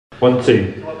1,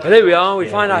 2. Well, there we are, we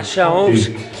find ourselves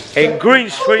in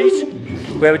Green Street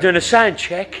where we're doing a sound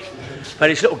check for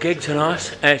this little gig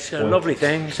tonight. It's a lovely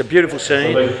thing, it's a beautiful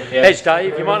scene. There's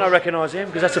Dave, you might not recognise him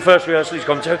because that's the first rehearsal he's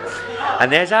come to.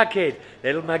 And there's our kid,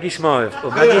 little Maggie Smythe,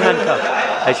 or Maggie Hancock,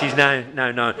 as she's now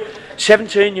known.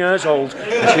 17 years old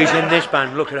and she's in this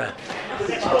band, look at her.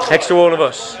 Next to all of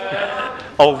us,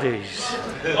 oldies.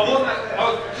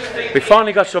 We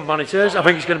finally got some monitors, I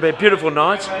think it's going to be a beautiful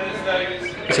night.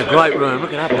 It's a great room,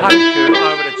 look at that parachute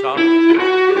over the top.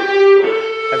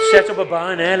 I've set up a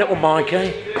bar in there, little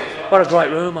Mikey. What a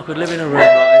great room, I could live in a room like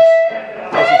this.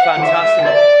 This is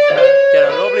fantastic.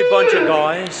 Get a lovely bunch of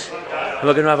guys, and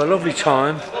we're going to have a lovely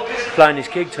time playing this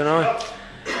gig tonight.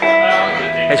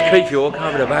 There's Keith York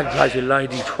over the back, plays with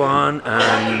Lady Twan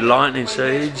and Lightning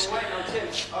Seeds.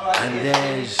 And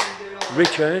there's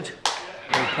Richard,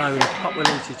 who plays with Pop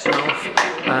Release itself,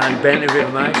 and Bentley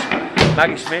River Mace.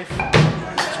 Maggie Smith,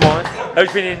 Smythe,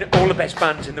 who's been in all the best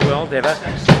bands in the world ever.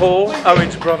 Paul,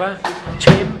 Owen's brother,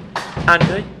 Tim,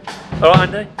 Andy.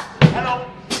 Alright, Andy? Hello.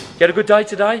 You had a good day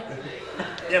today?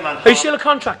 Yeah, man. Are you still a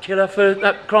contract killer for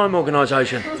that crime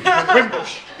organisation?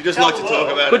 Wimbush. He doesn't like to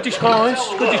talk about Good disguise,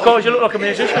 you look like a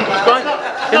musician, it's great.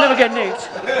 You'll never get nicked.